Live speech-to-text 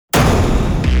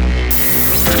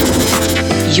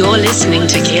You're listening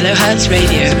to Kilohertz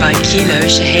Radio by Kilo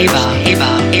Shaheba.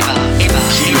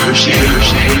 Kilo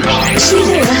Shaheba.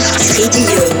 Kilohertz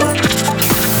Radio.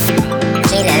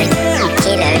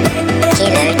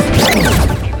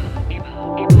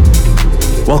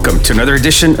 Welcome to another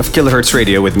edition of Kilohertz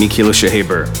Radio with me, Kilo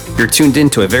Shahaber. You're tuned in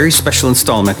to a very special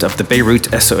installment of the Beirut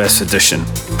SOS edition.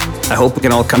 I hope we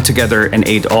can all come together and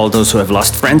aid all those who have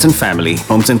lost friends and family,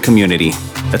 homes and community.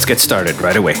 Let's get started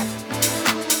right away.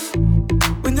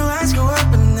 When the lights go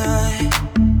up at night,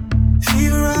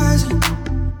 fever rising,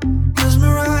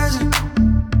 mesmerizing.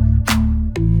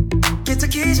 Get the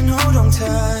keys and hold on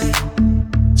tight.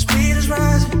 Speed is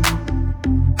rising,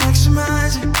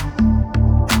 maximizing.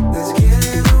 Let's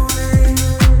get away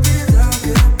without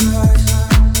goodbyes.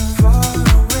 Far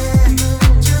away,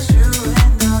 just you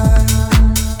and I.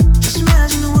 Just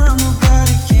imagine the world,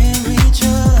 nobody can reach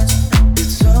us.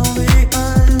 It's only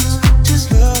us,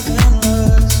 just love and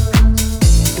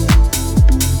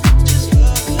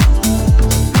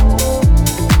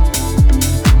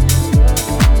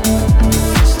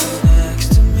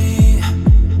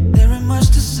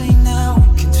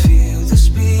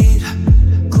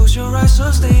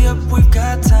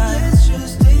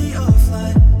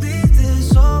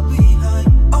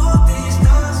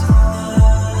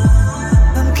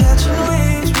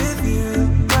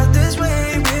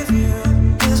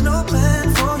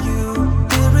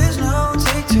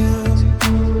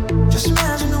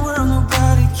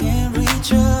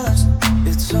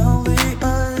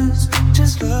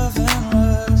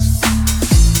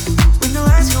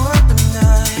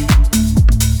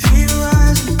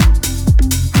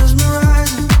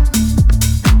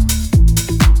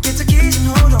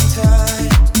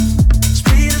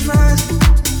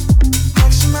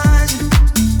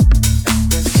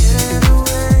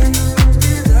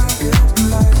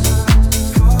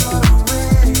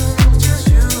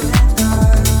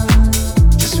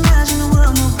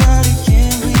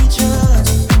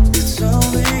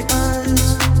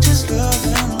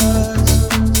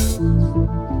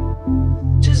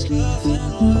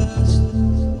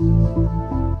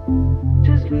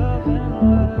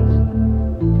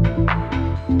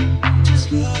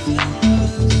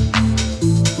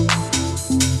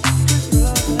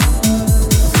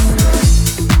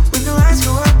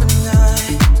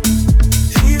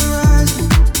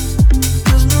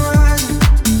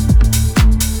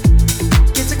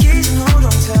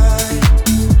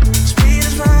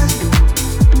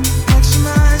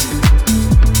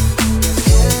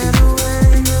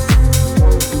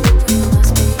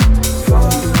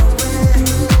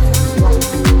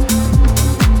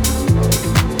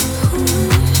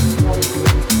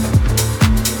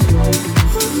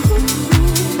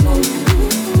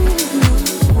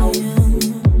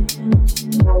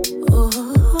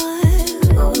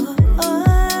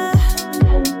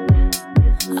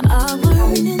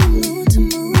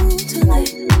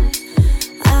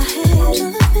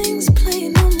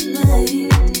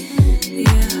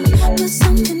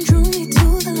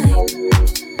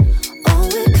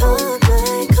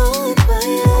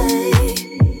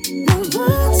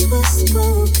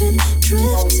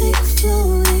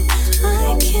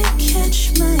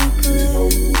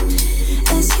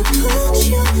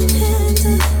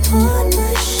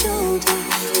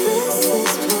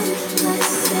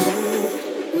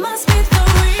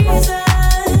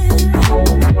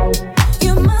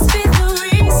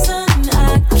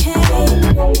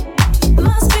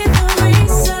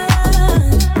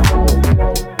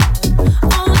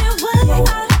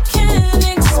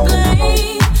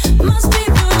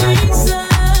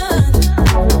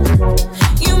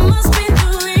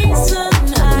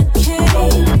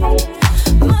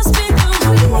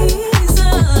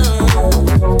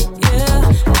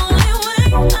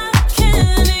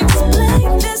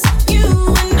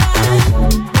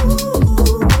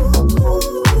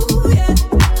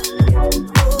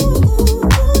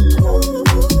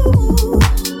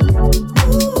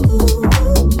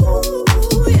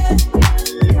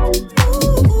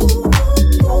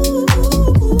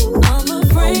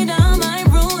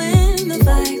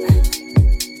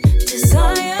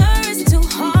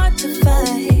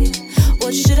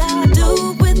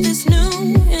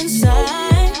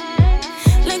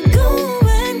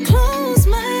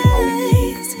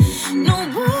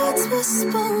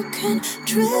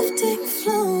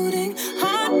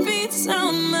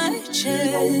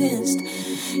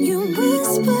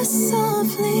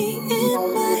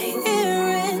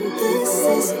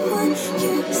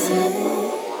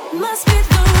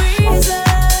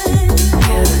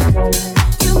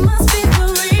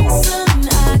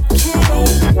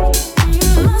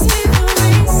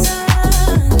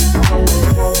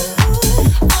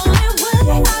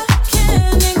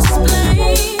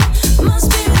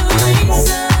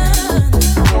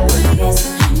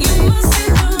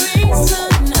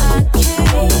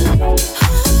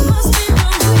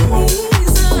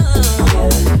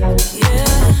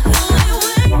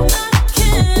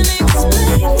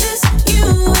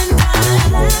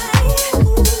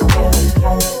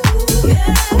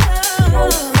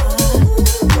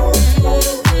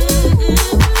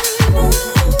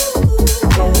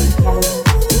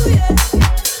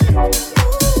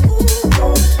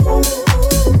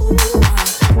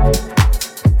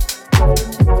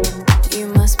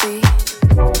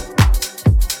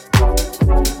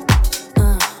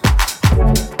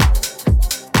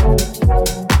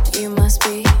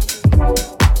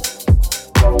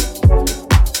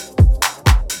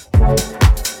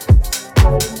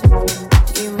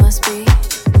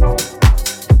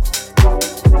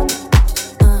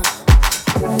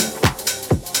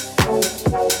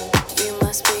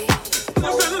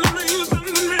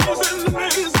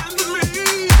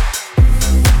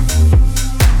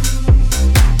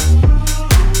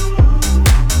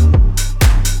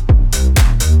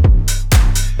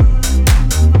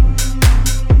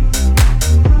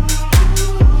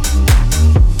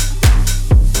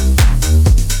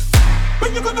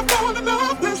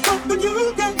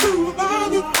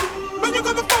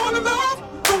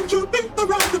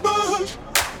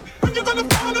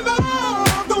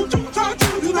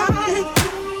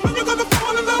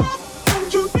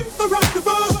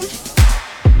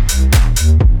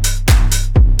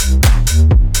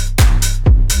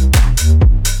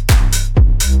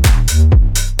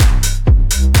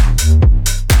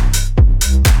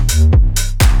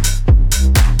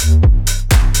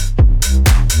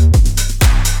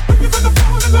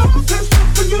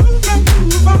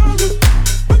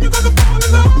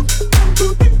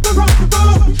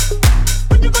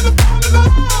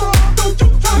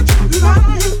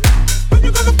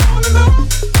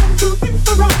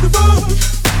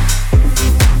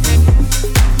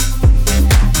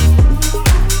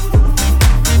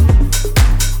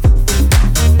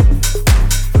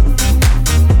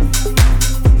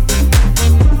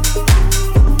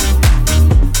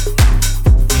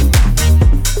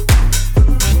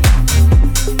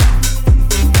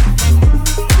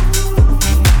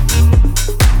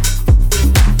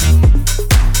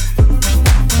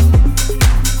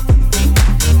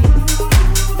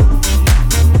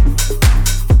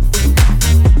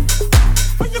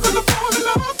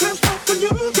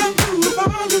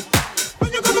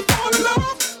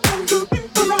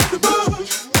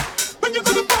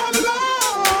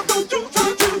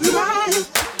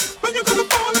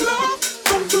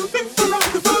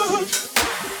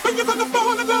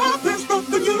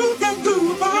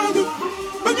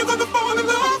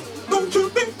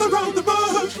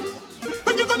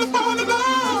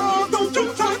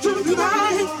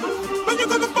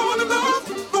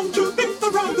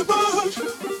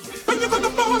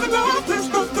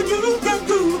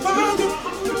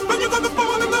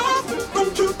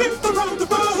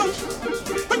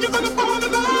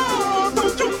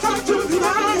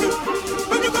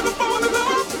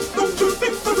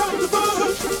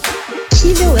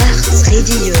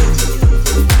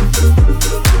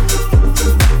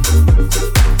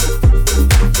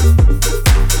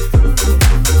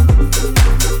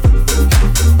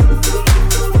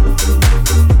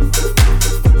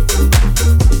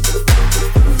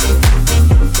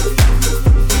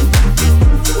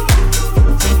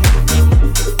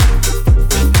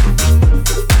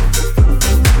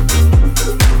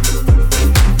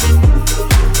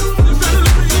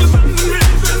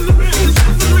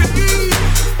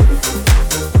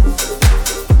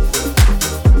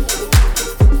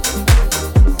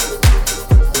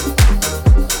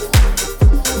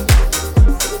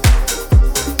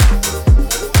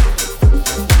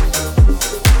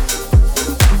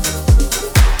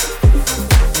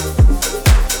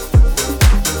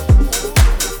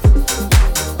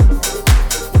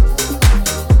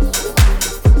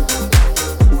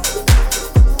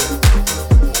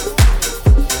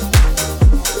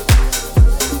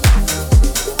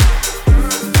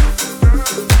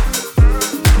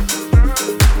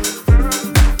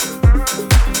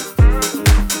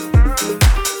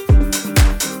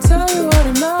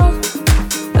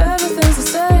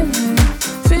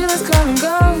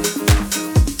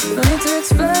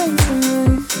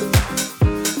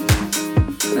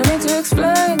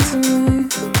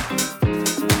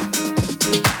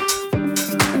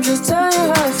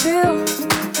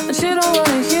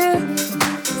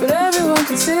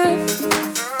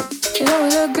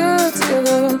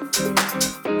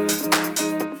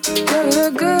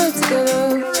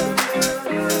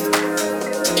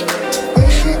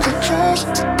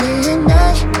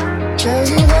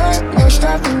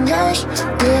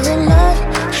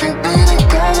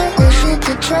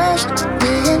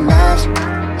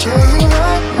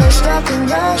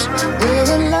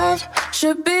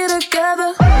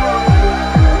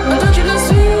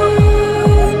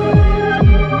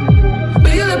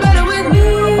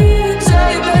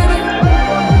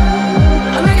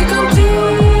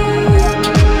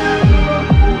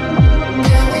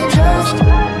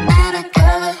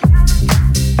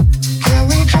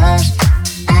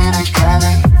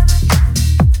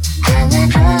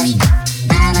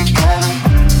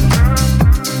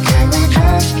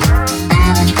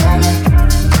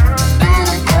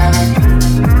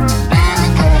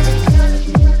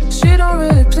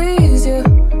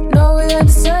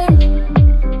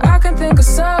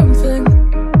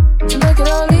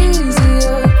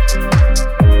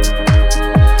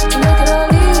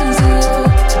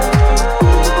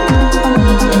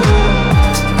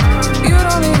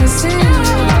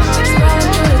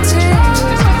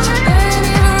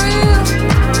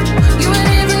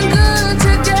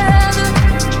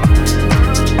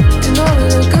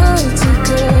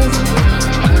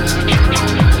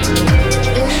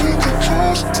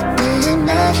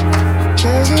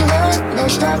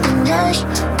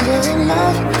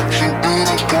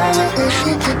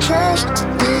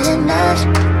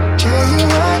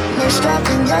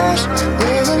talking cash,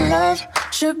 live in love,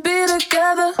 should be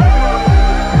together.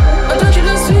 But don't you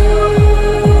look sweet?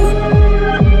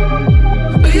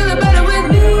 But you look better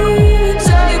with me.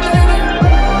 Say, baby,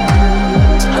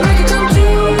 I'll make it come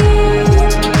true.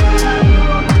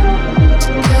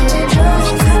 Can we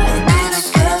just be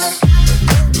together?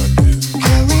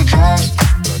 Can we just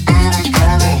be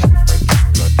together?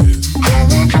 Can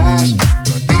we just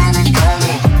be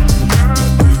together?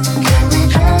 Can we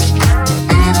just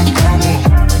be together?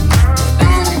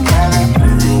 Be together. Can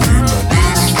we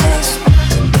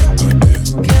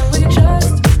just be together? Can we just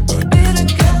be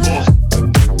together?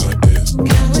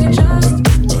 Can we just be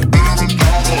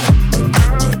together?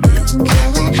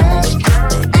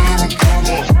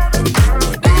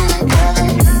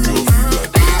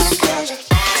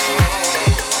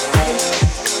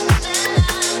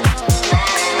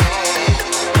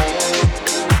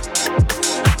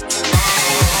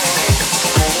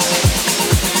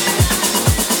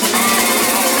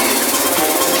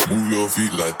 Move your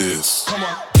feet like this. Come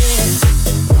on.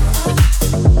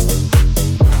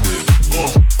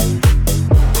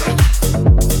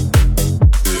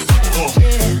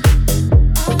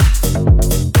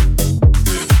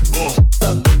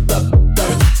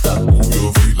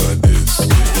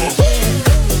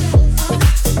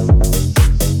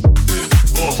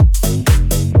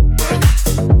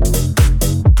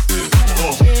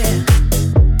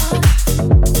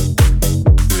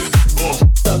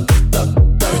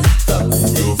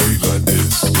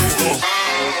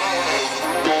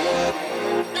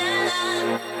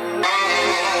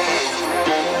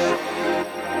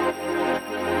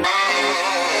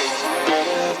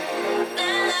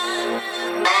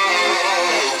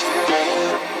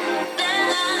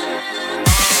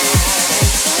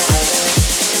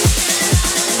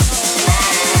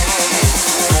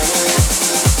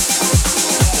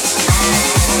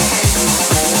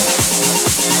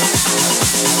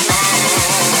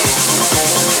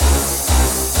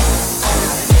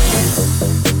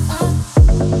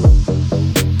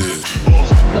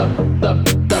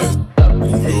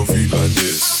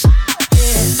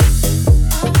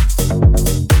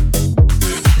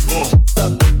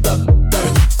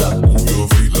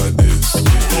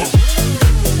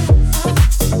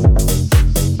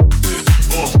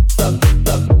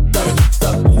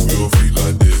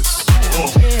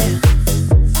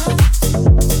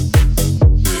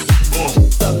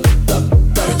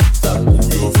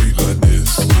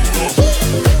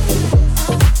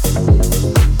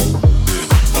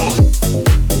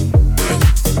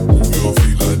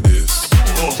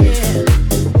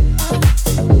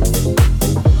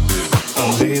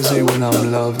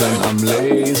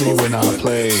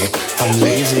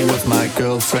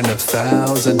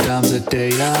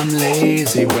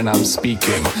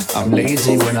 Speaking. I'm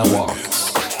lazy when I walk.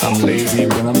 I'm lazy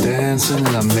when I'm dancing,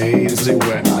 and I'm lazy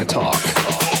when I talk.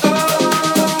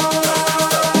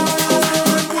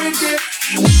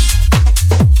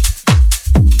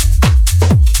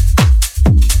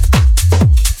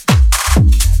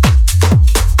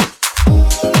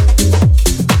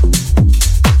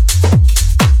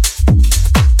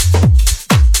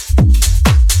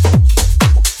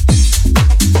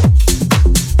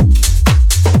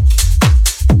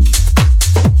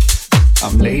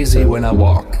 Lazy when I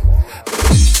walk.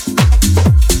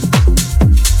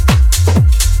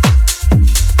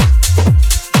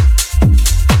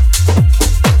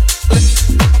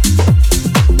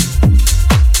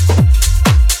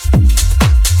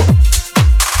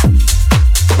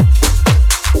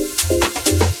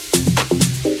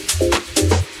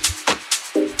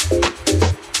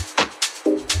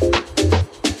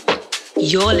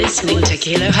 You're listening to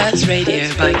Kilohertz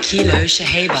Radio by Kilo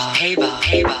Shaheba.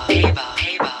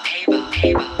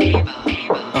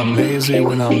 I'm lazy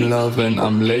when I'm loving,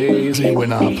 I'm lazy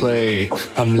when I play.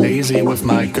 I'm lazy with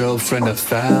my girlfriend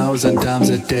 1,000 times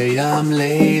a day. I'm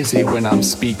lazy when I'm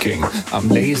speaking, I'm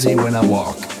lazy when I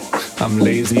walk. I'm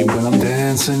lazy when I'm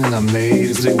dancing, and I'm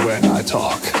lazy when I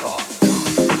talk.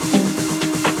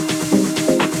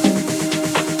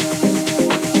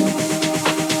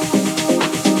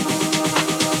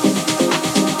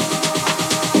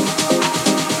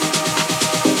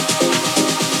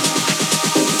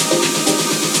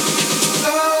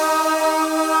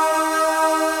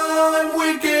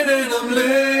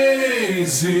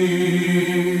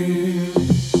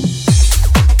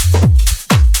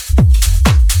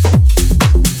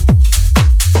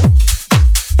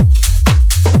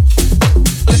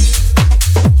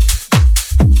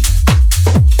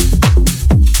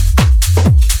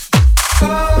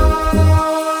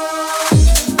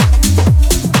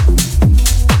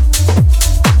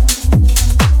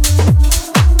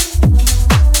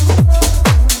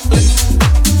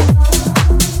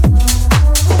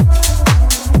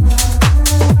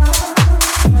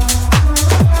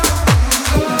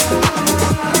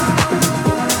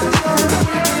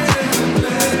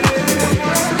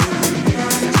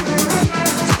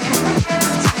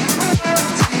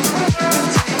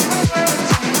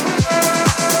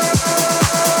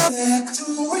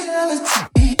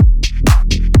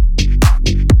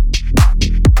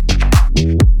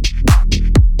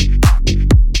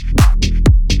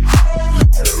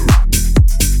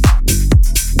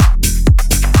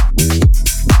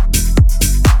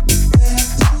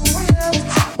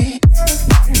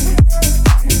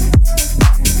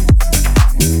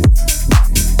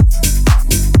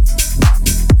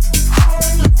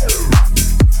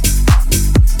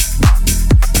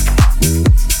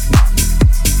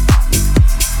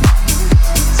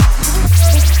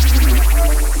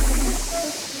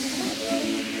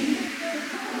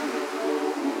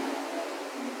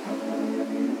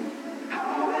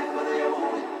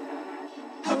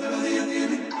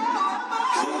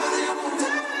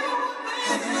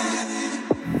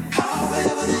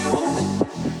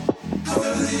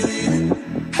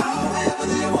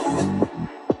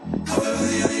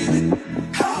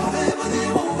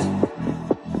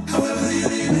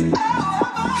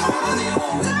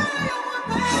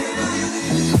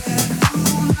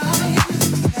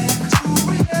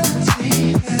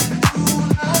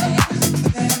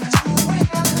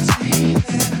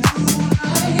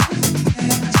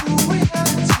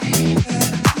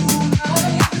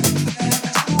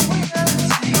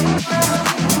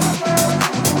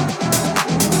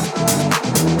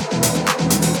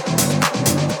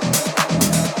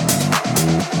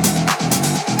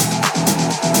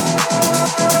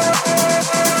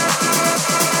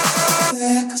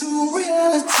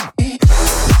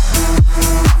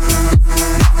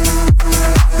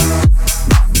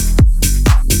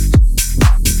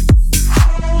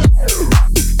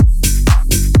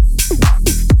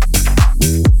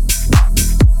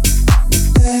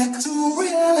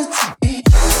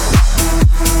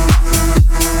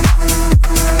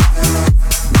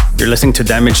 listening to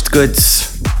Damaged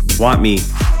Goods, Want Me.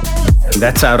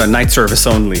 That's out on Night Service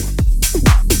only.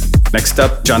 Next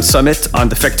up, John Summit on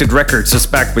Defected Records is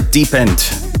back with Deep End.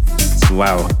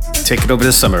 Wow, take it over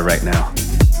the summer right now.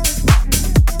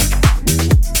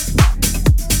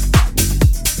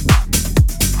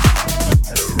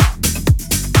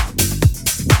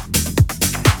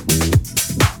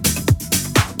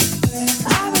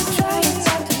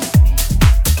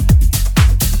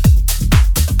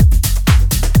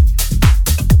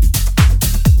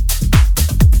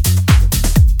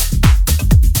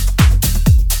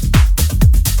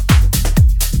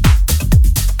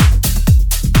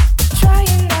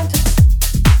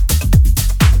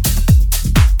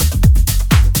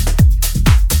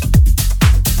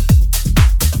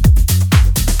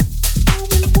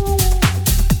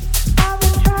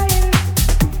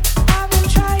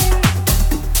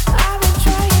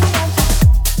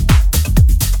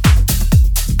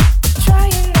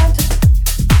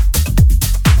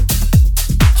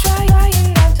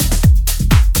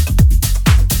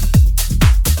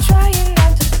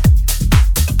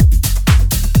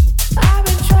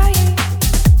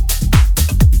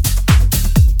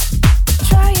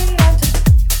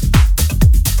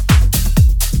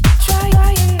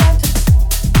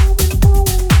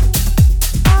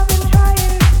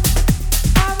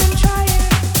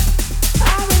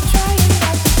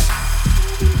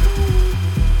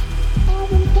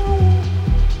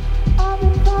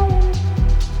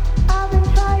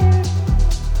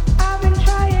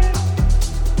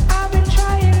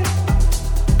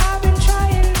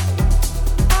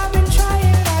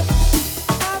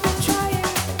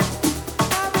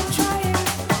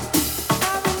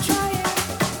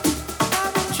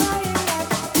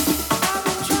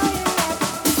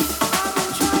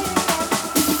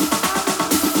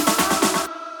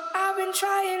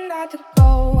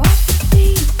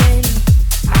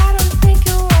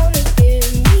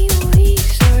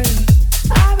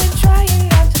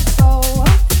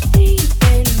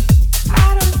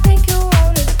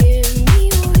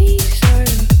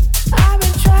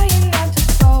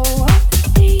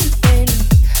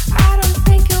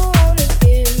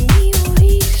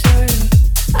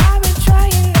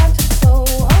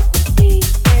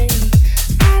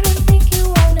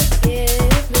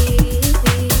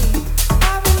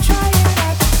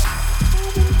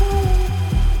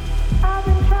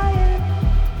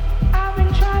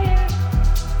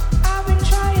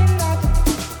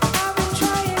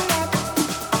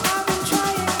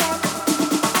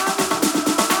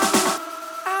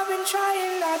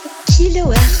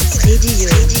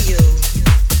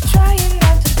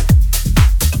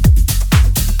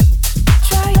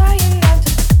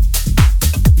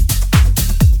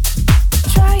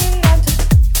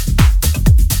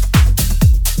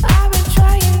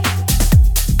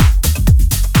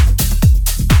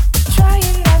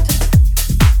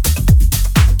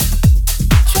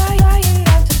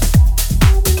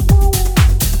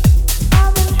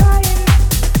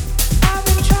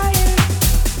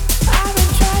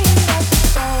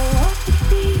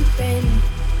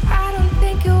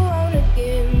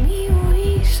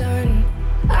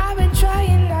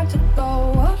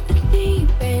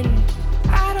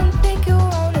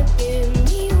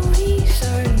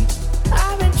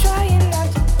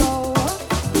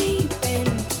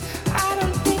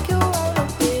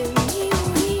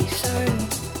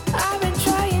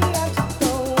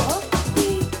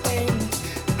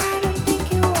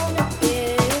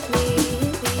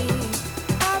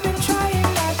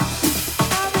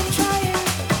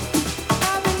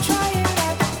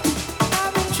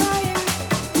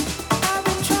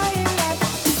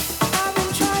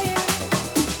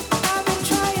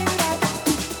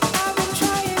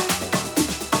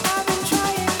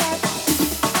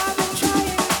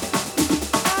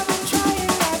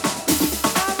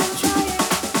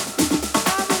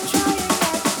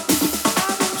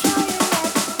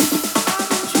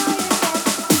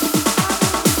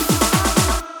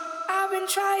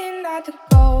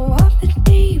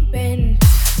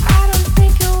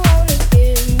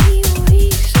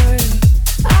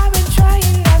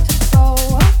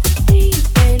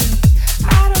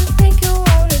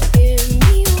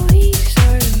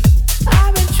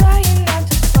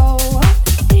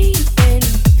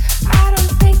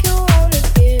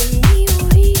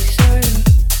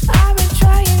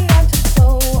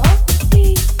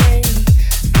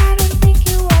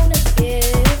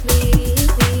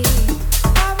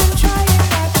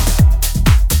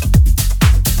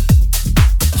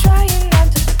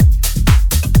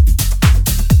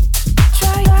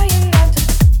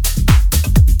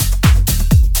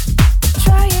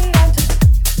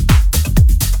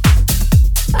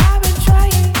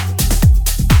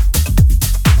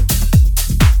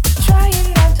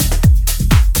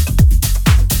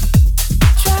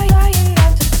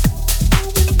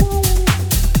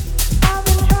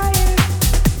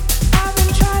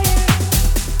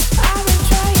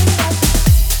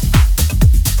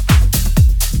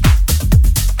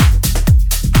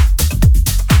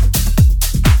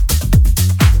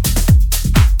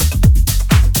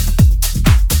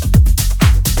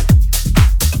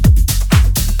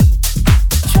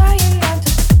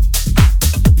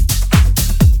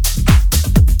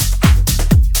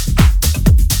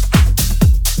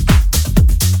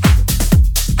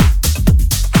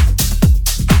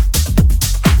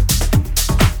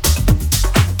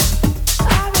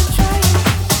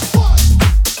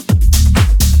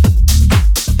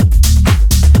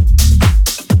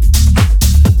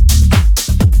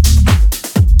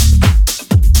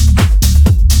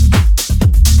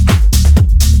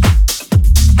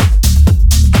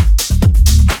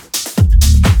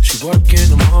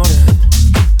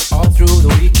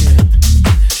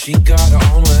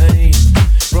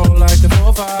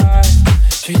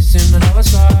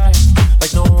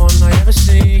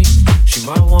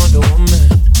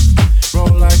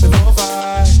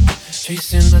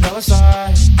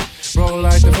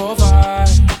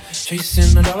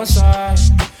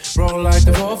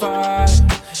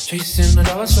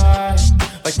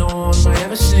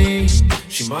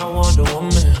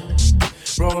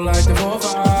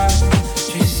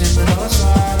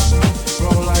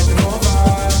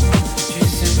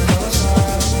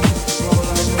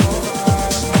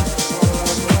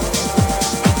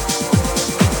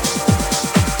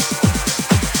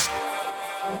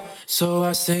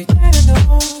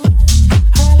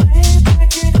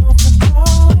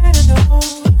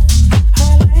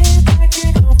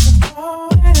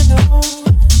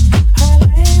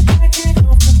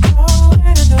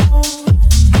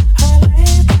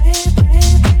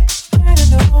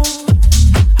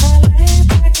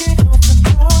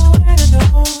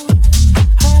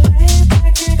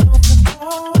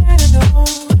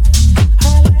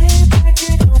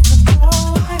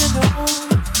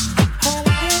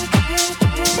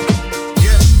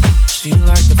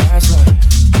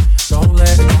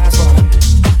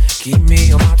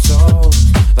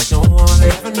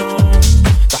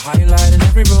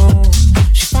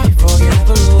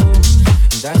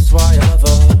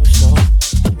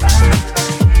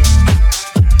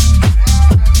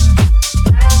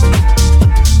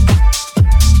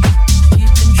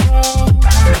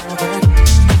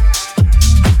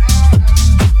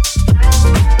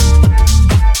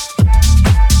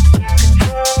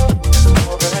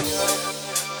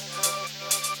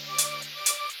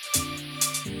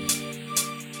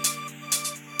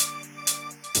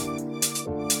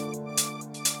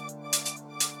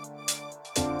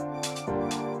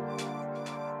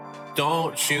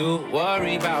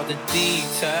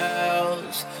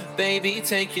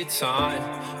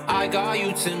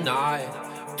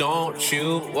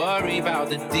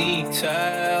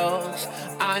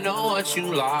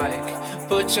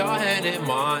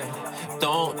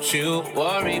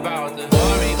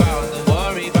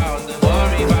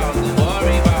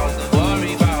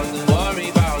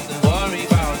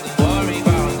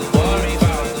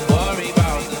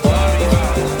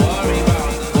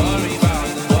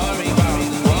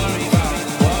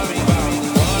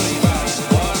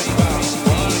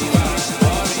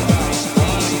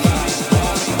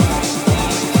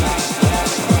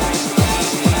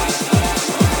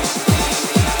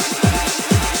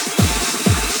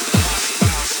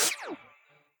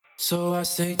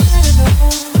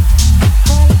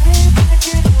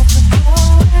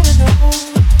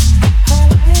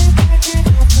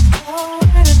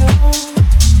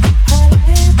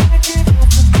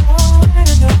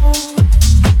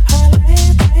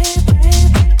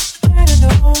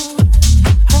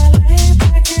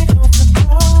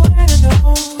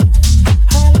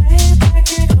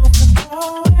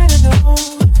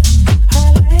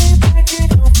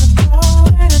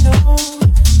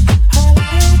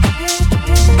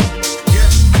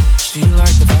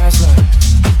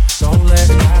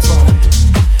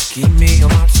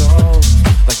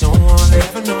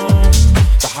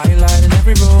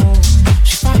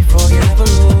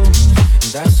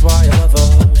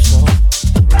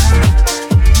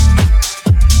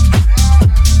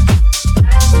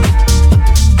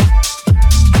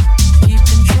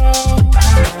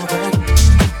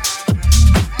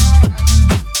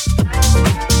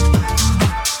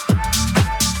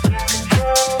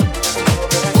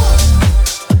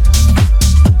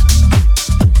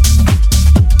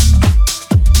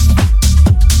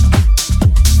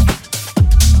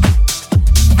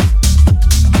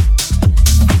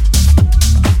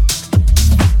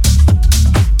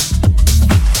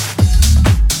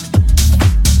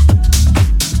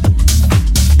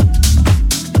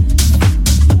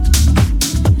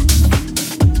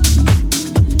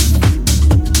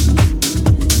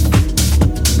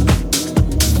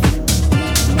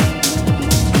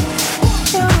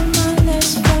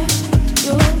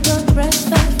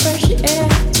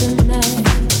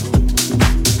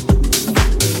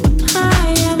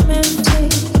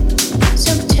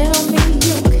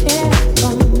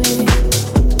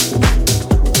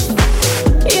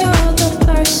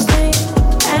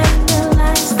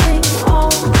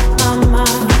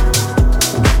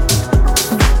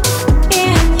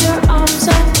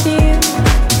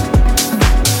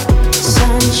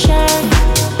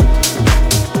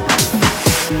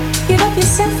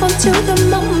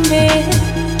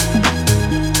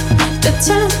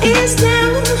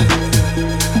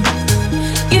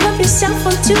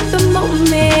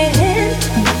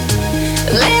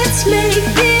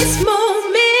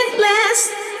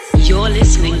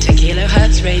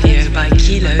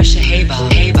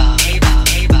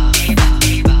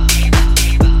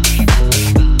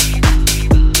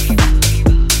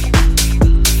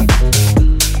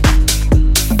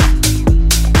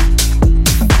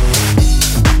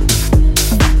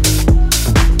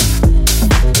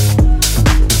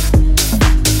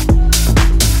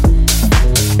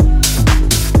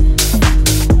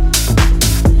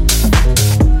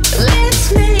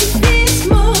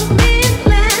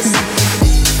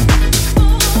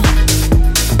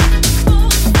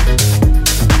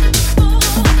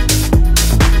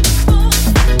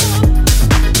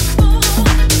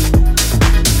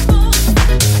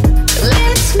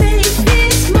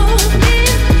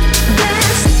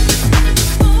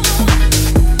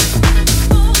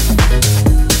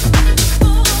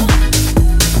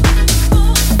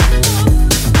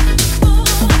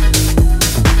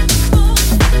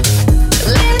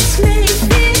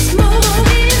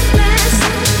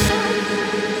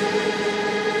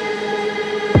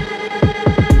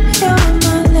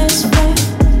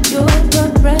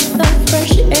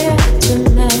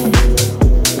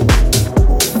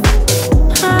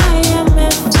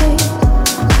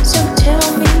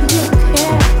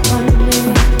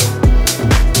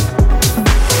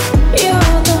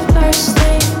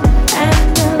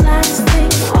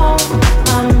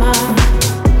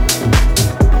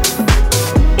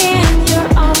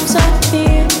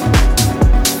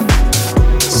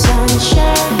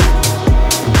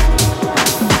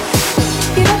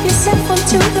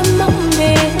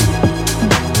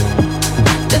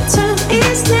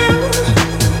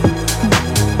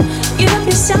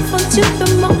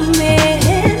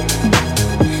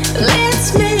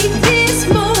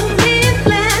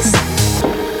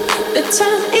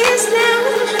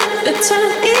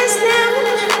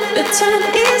 The time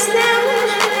is now.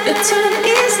 The time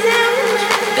is now.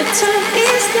 The time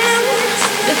is now.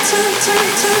 The time.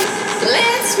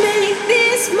 Let's make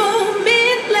this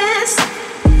moment last.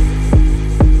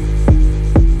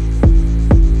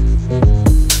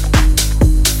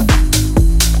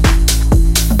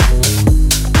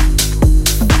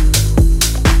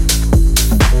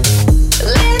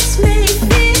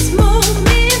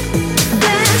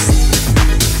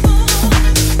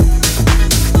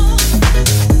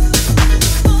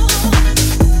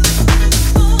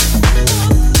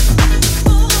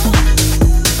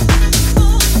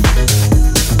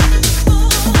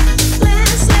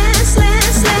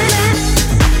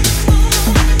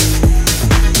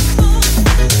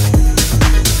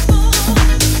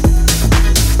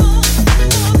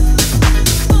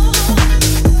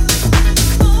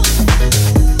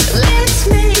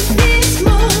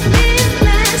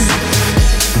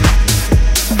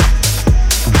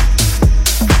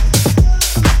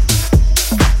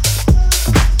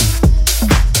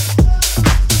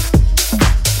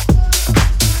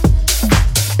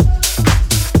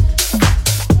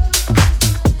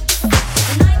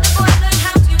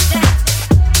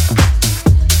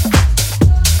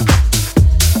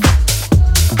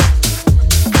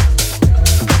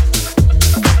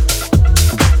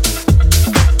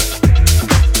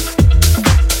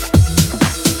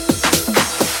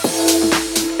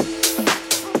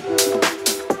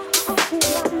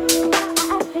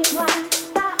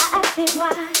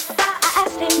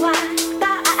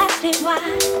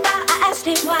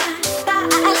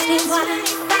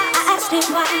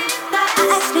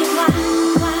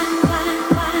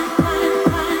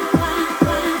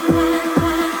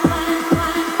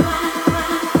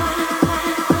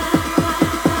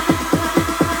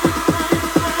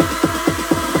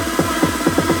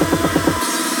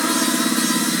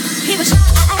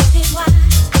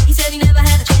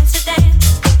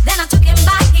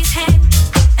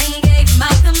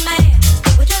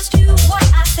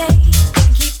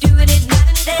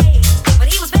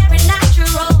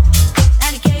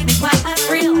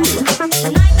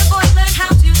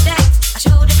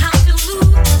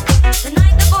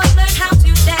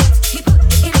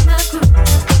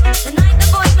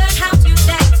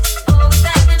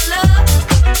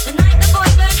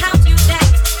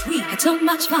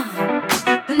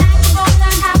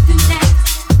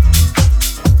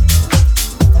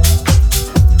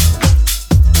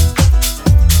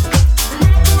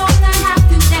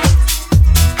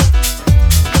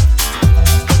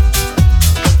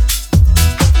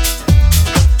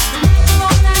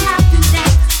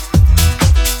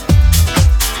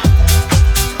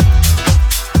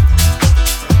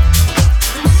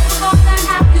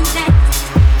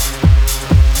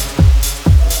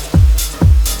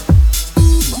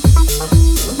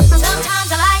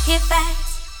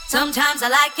 Sometimes I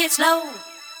like it slow.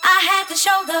 I had to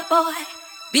show the boy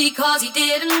because he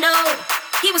didn't know.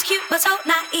 He was cute but so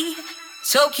naive,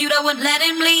 so cute I wouldn't let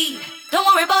him leave. Don't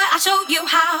worry boy, I'll show you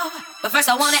how, but first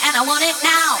I want it and I want it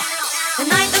now. The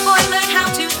night the boy learned how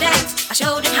to dance, I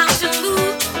showed him how to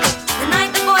move. The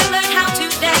night the boy learned how to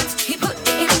dance, he put it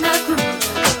in the groove.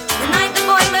 The night the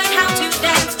boy learned how to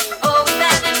dance, oh we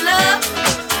fell in love.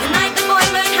 The night the boy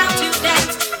learned how to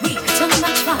dance, we had so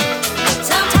much fun.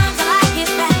 Sometimes I like it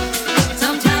fast,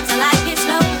 sometimes I like it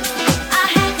slow. I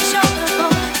had to show the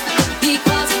boy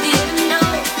because he didn't know.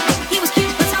 He was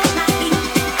cute but so naive,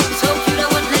 so cute I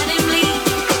wouldn't let him leave.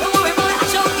 Don't worry boy, I'll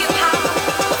show you how,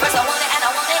 but first I want it and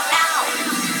I want it now.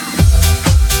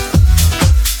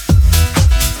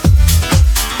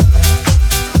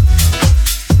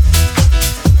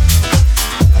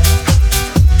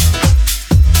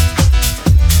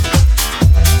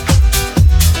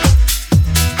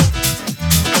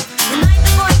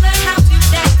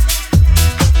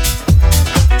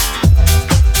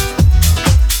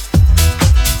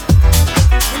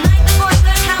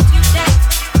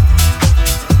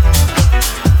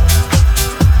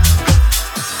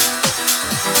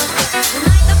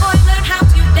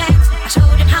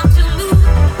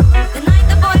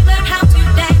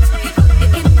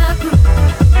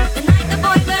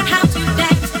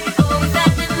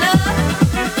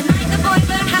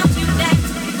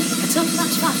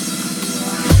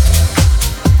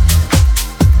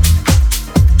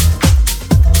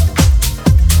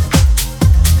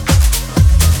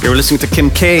 You're listening to Kim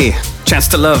K, Chance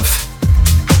to Love.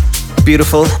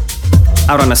 Beautiful.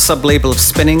 Out on a sub-label of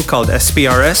Spinning called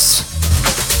SPRS.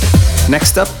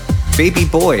 Next up, Baby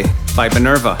Boy by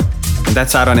Minerva. And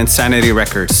that's out on Insanity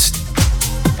Records.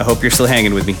 I hope you're still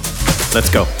hanging with me. Let's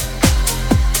go.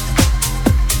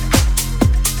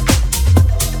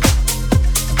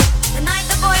 The night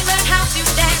the boy learned how to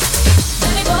dance,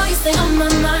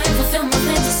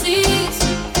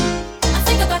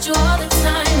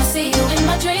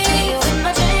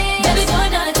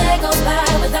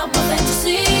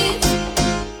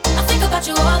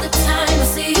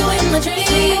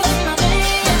 dreams.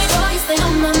 Baby boy, you stay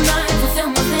on my mind, fulfill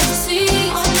my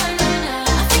fantasies.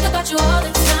 I think about you all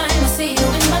the time. I see you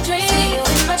in my dreams.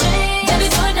 Baby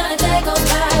boy, not a day goes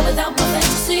by without my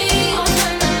fantasies.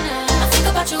 I think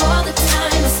about you all the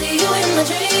time. I see you in my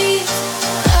dreams.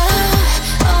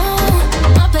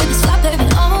 My baby's fly, baby.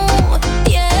 Oh,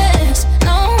 yes,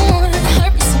 no,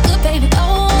 hurt me so good, baby.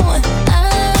 Oh,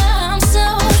 I'm so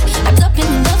wrapped up in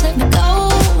your love, let me go.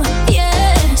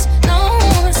 Yes, no,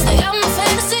 stay out my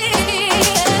fantasy.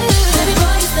 Baby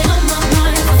boy, you stay on my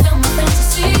mind, fulfill my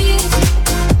fantasies.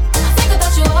 I think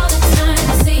about you all the time.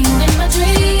 I see you in my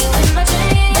dreams.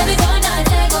 Baby boy, not a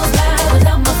day goes by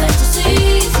without my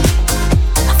fantasies.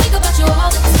 I think about you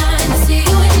all the time. I see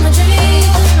you in my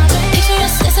dreams. Picture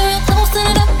us, it's a real close, turn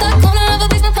it up the corner of a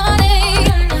basement party.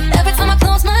 Every time I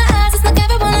close my eyes, it's like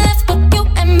everyone left but you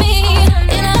and me.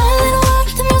 In our little world,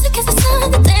 the music is the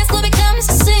sun, the dance floor becomes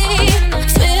the sea.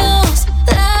 Feels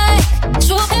like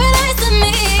true paradise to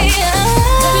me.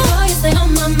 Baby boy, you stay on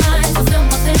my mind, fulfill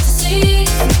my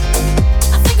fantasies.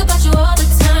 I think about you all the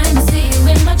time. I see you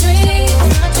in my dreams.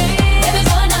 Baby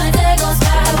boy, not a day goes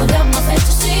by without my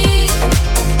fantasies.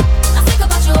 I think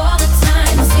about you all the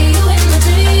time. I see you in my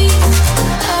dreams.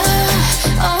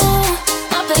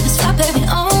 My baby's fly, baby.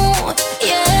 Oh,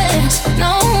 yes,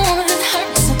 no, hurt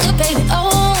me so good, baby.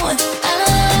 Oh,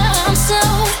 I'm so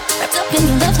wrapped up in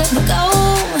your love, let me go.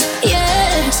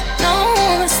 Yes, no,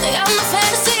 stay out my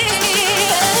fantasy.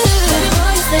 Baby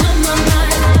boy, you stay on my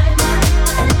mind.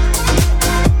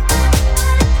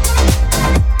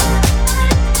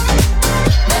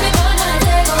 Baby boy, not a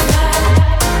day goes by.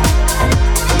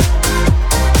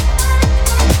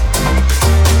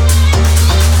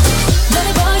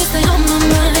 Baby boy, you stay on my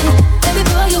mind. Baby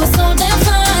boy, you are so damn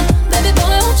fine. Baby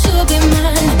boy, won't you be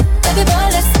mine? Baby boy,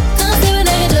 let's come to an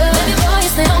angel. Baby boy, you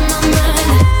stay on my mind.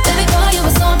 Baby boy, you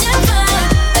are so damn fine.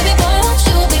 Baby boy, won't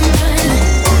you be mine?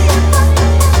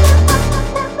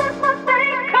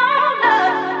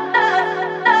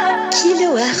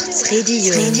 Kilohertz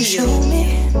Radio. Can you show me?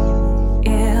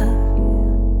 Yeah.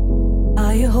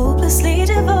 Are you hopelessly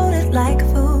devoted like a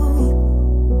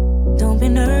fool? Don't be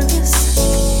nervous.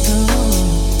 No.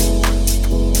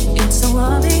 It's so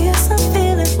obvious I'm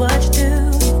feeling what you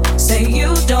do. Say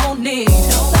you don't need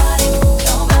nobody,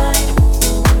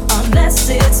 unless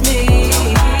it's me.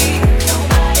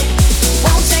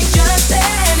 Won't take just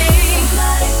any.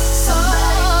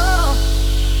 Oh.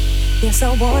 Yes, I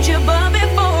want you, but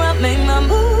before I make my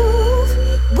move,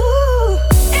 woo,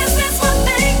 is this what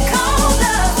they call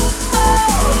love? Oh,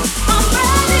 I'm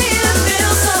ready to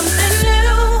feel something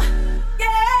new.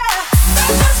 Yeah,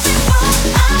 but just before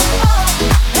I fall,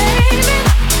 baby,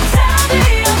 tell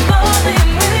me I'm falling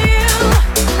with you.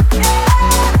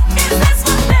 Yeah, is this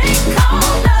what they call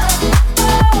love?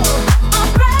 Oh, I'm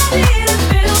ready to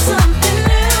feel something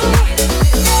new.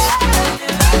 Yeah,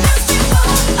 but just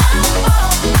before I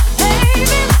fall,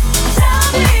 baby, tell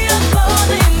me I'm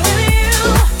falling with you.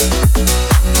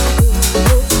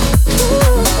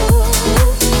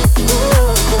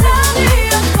 Tell me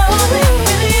I'm falling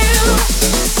with you.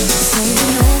 Say you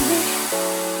know me,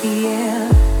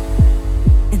 yeah.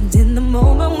 And in the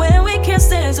moment when we kiss,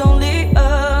 there's only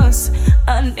us.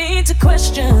 I need to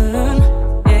question,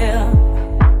 yeah.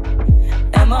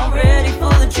 Am I ready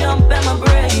for the jump? Am I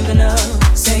brave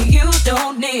enough? Say you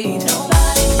don't need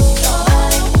nobody,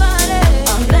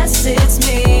 unless it's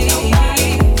me.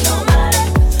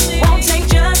 Won't take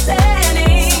just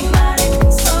any.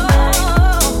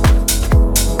 Oh,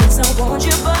 yes, I want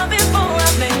you, but before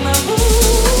I make my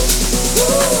move,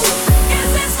 is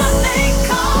this what they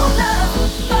call love?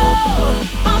 Oh,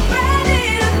 I'm ready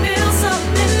to feel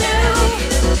something new.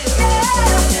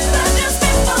 Yeah, but just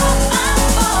before I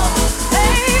fall,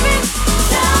 baby,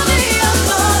 tell me I'm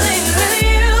falling with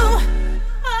you.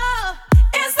 Oh.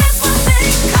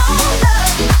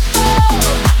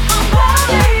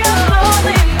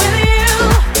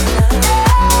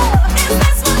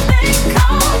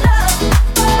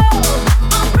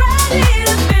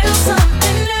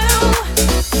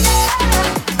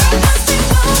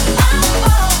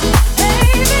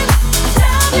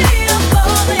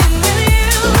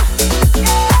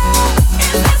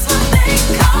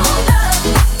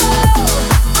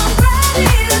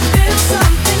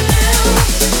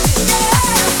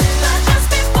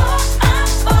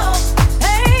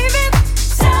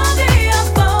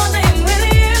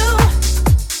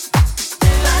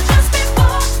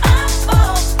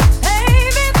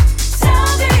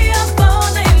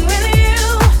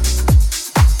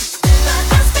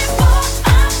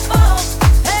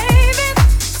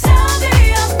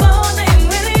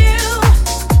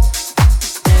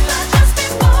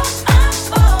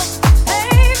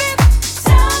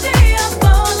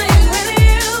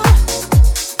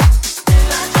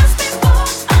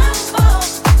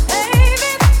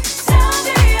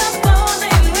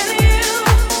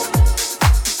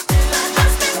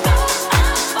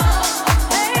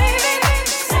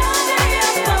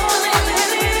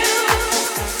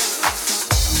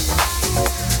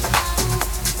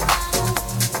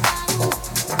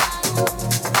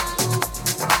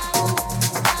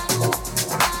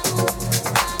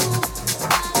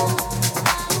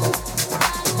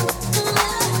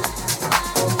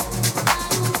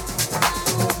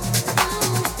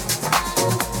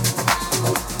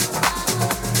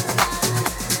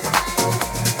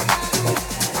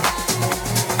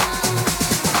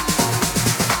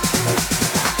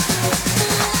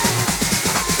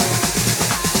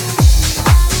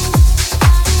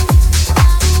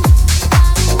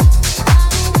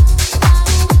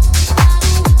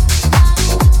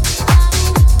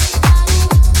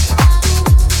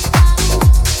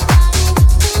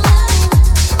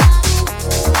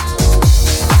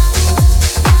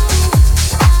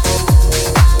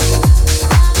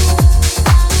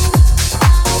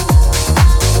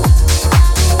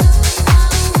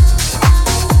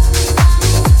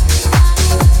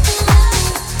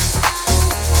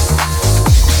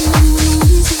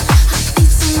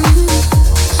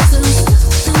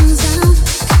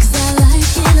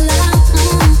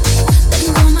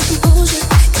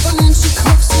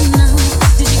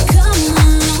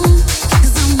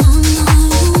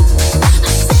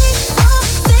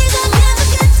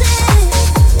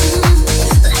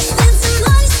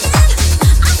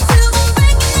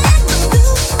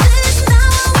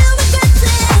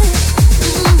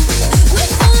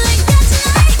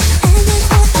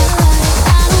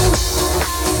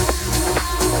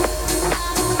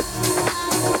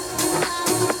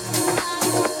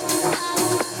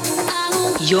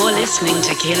 You're listening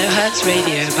to Kilohertz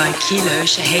Radio by Kilo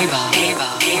Shaheba. I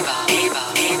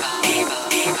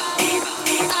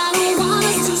don't want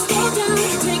us to slow down,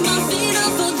 take my feet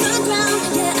off of the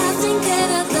ground. Yeah, I think that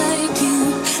I like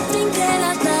you, think that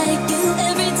I like you.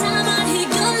 Every time I hear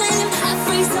your name, I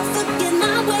freeze up, forget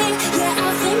my way. Yeah,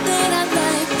 I think that I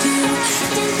like you,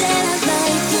 think that I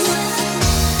like you.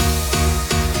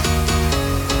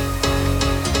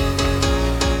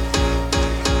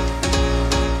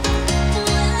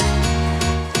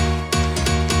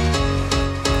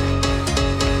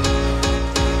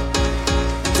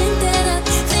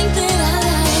 Think that I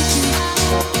like you.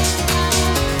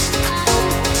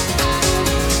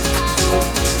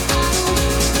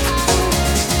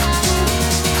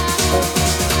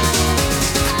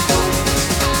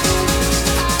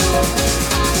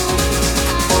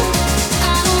 I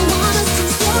don't want us to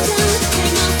slow down,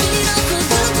 take my feet off of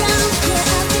the ground. Yeah, I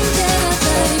think that I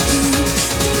like you,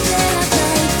 think that I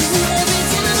like you. Every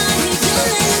time I hear your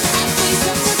name, I freeze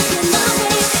up, forget my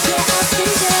way. Yeah, I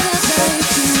think that I like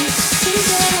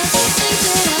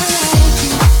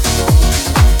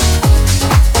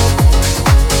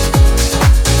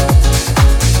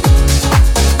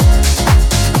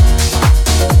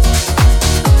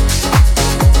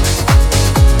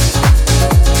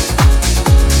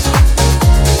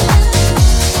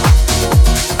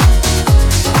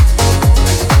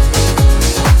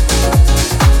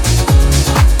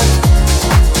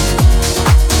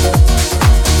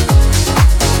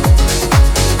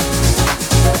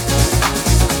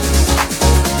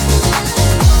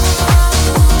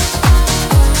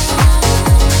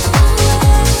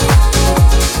think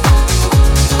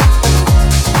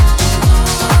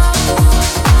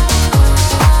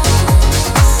that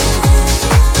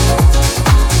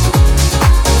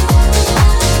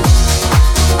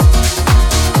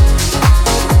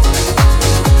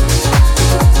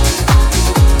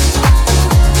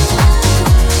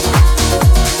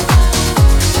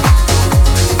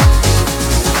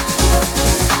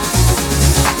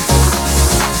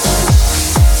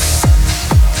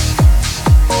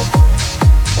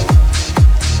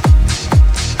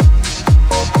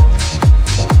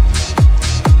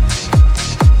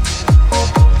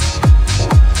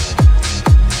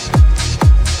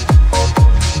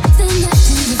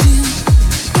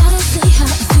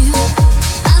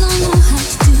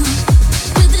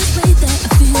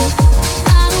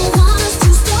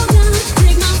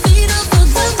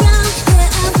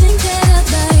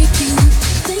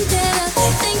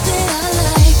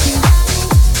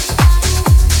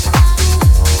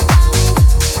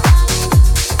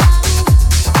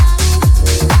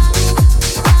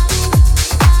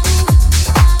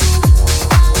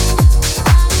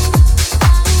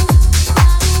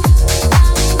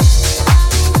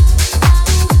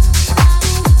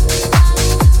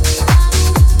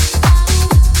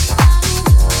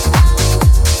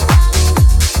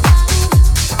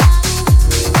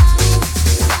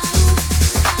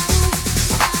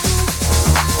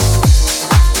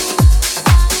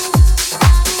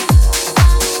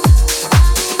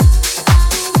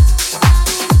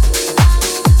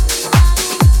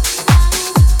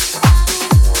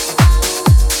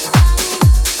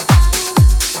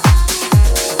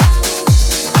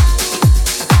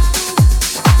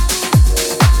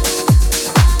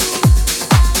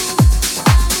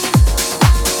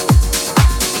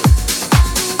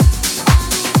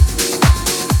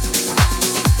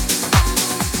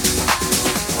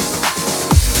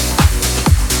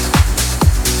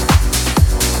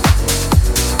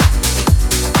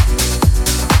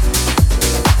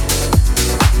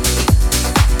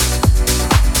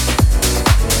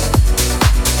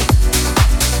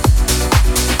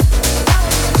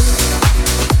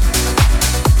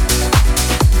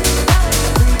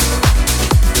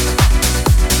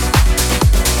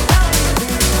you.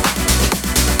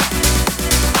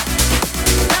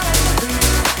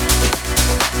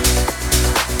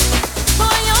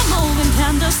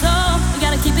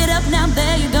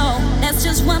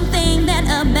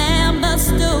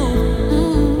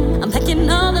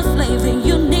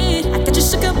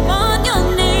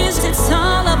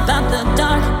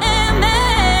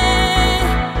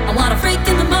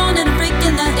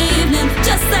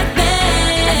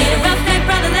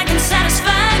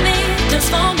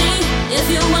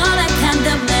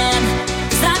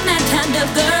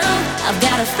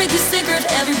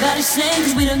 Everybody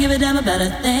sings, we don't give a damn about a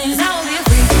thing. I will be a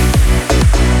freak.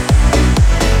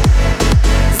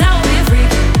 I will be a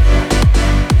freak.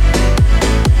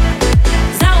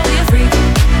 I will be a freak.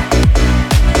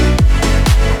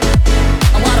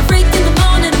 I want a freak in the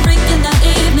morning, a freak in the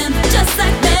evening, just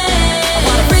like that. I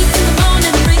want a freak in the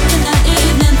morning, a freak in the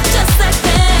evening, just like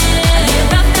that.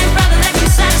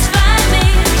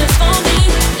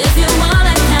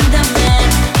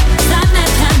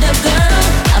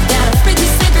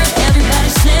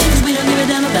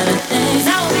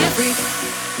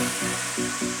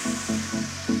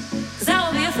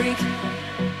 freak.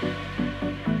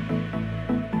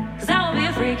 'Cause I will be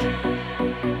a freak.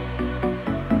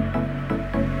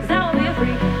 'Cause I will be a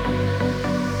freak.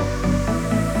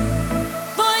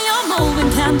 Boy, you're moving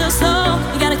kinda slow.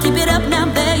 You gotta keep it up now,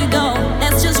 there you go.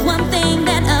 That's just one thing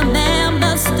that a man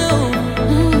must do.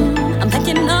 I'm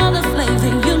thinking all the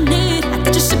flavor you need. I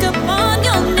got you shook up on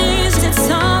your knees. It's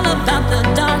all about the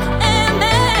dark and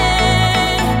me.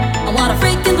 I want a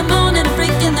freak in the morning, a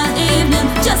freak in the evening,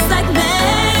 just like me.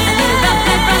 I need a rough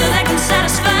big brother that can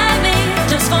satisfy me,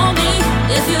 just for me.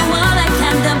 If you are that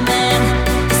kind of man,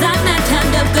 'cause I'm that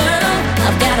kind of girl.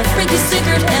 I've got a freaky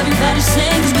secret, everybody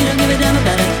sings. We don't give a damn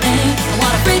about a thing. I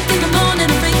want a freak in the morning,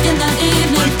 a freak in the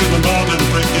evening. Freak in the morning,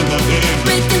 freak in the evening.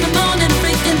 Freak in the morning,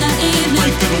 freak in the evening.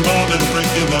 Freak in the morning,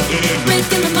 freak in the evening.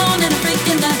 Freak in the morning, freak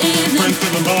in the evening. Freak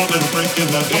in the morning, freak in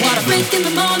the I want a evening. freak in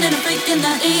the morning, a freak in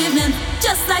the evening,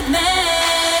 just like me.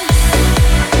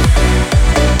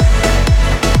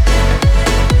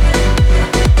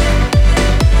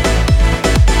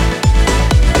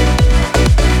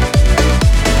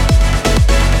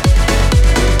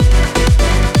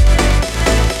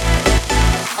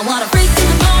 I want a freak in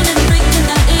the morning, a freak in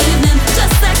the evening,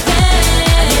 just like me.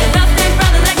 I need a rough big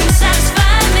brother that can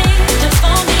satisfy me, just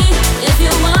for me. If you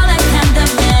are that kind of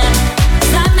man,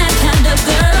 'cause I'm that kind of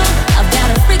girl. I've got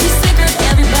a freaky secret,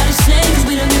 everybody sings.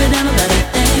 We don't give a damn about a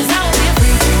thing. 'Cause I will be a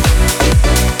freak.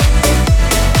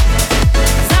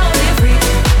 'Cause I will be a freak.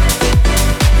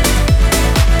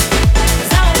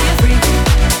 'Cause I will be a freak.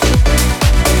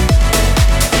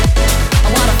 I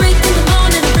want a freak in the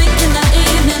morning, a freak in the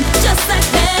evening, just like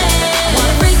me. I want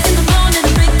a freak in the morning,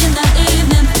 a freak in the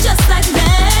evening, just like me.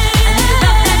 I need a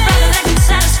rough big brother that can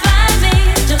satisfy me,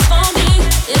 just for me.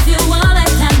 If you are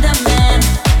that kind of man,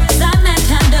 'cause I'm that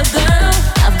kind of girl.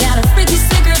 I've got a freaky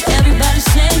secret, everybody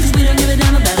sings. We don't give a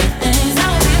damn about a thing. 'Cause I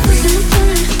will be a freak.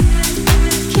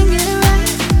 Can't get it right.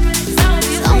 'Cause I will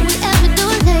be a All freak. we ever do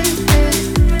is hate.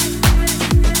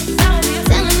 'Cause I will be a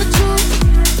freak. Telling the truth,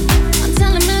 I'm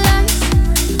telling me lies.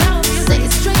 Say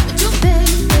it straight with you,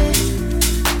 baby.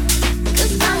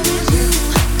 'Cause I need you.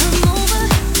 Come over,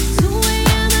 2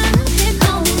 a.m. and I'm here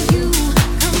calling you.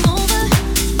 Come over,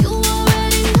 you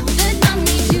already know that I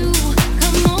need you.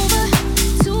 Come over,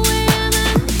 2 a.m. and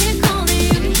I'm here calling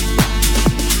you.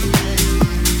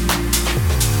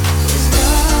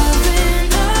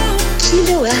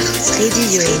 Kilohertz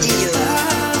Radio.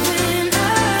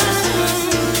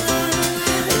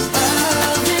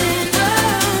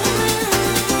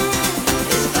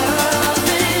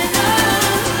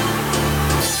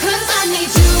 Cause I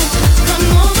need you. Come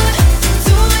over,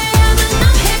 2 a.m. and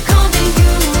I'm here calling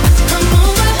you. Come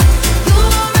over, you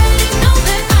already know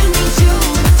that I need you.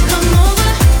 Come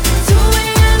over, 2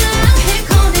 a.m. and I'm here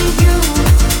calling you.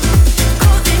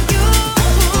 Calling you.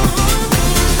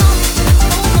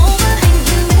 Come over, and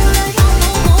you like.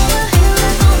 Come over,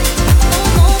 and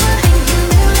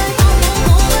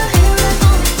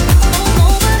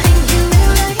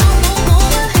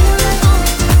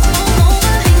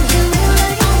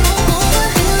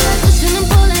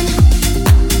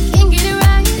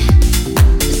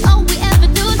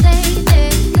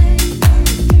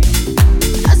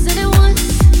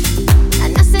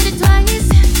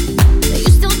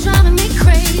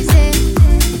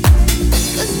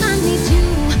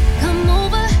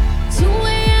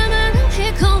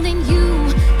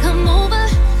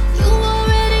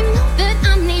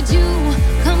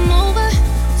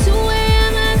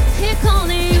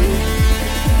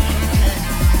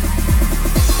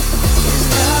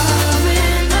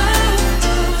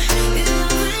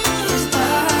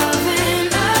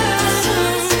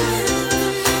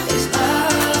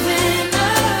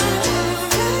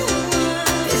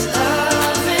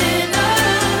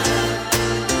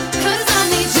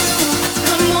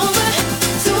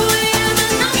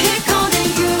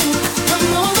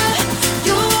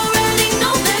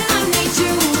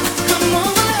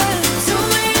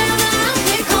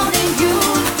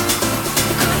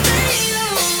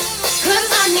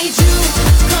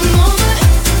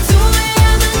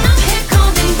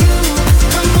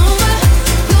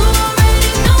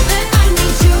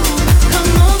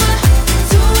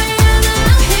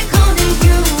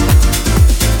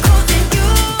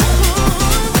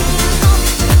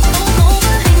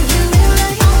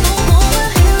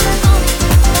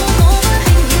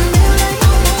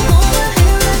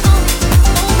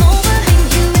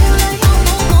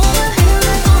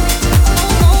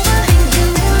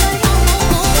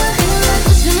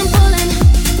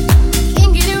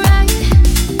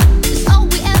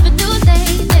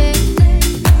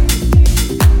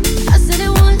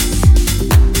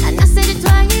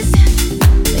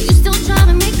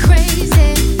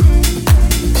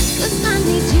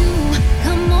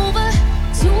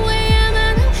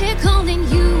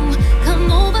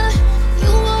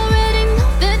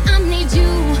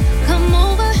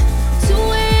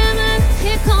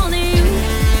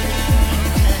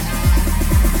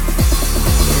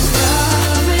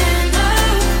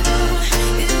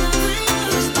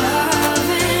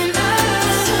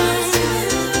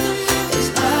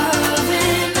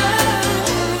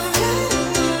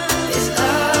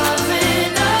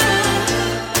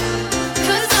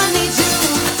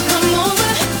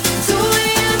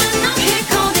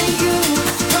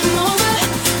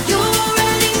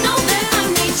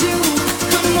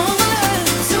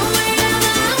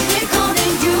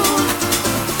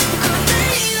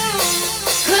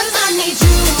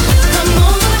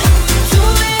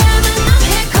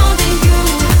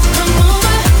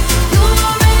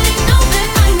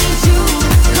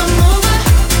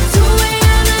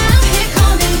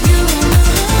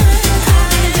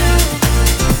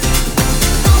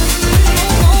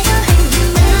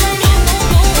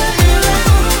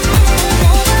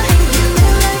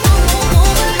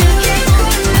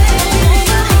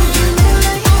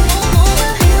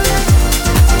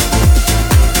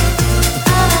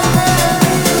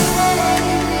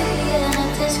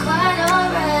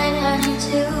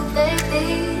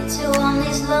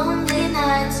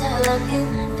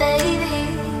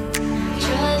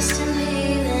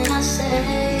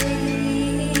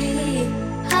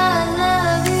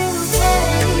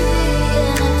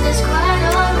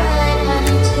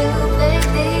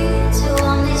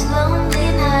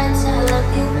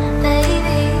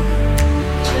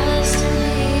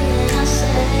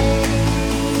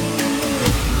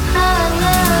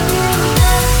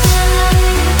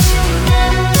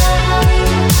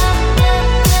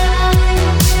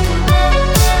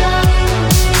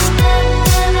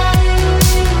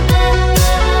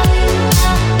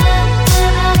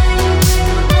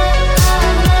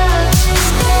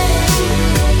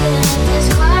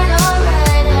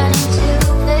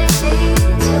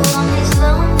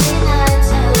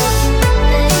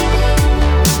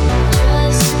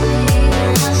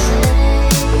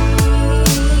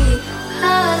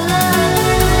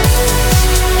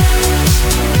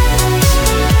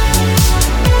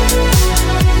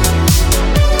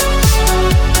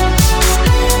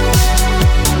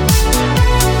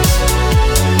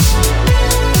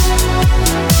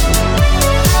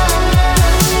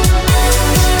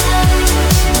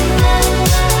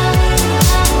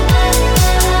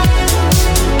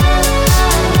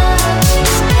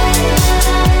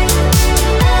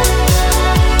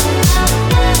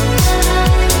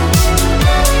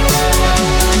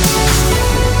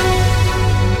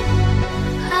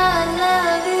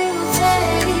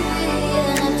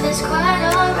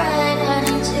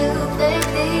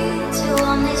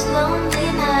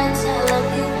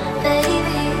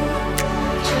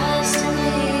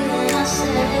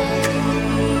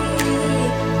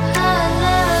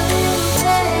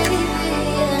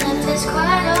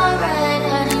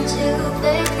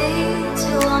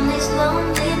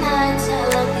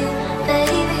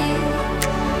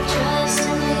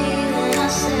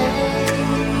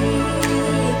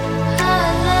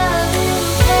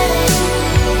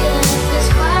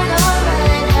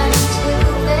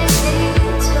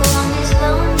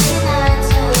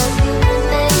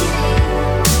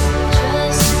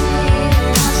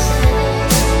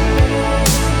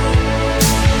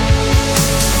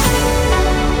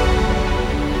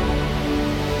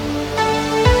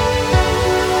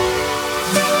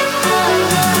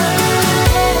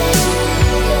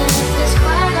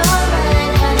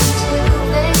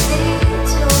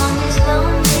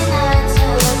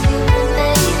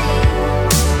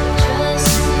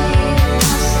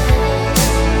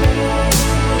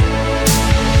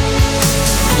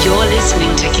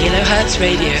listening to Kilohertz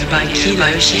Radio by Kilo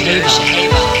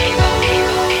Shaheba.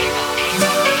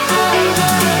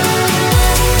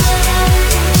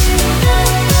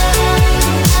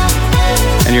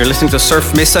 And you're listening to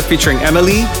Surf Mesa featuring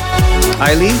Emily,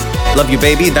 Eiley, Love You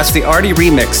Baby. That's the Artie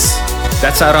remix.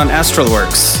 That's out on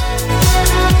Astralworks.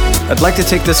 I'd like to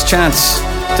take this chance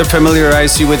to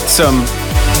familiarize you with some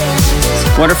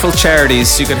wonderful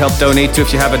charities you could help donate to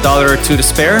if you have $1 or $2 to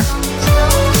spare.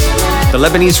 The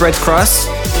Lebanese Red Cross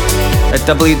at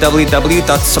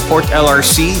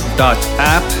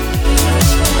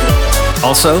www.supportlrc.app.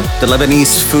 Also, the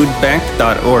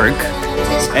LebaneseFoodBank.org.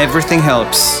 Everything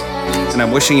helps. And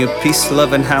I'm wishing you peace,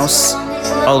 love, and house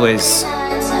always.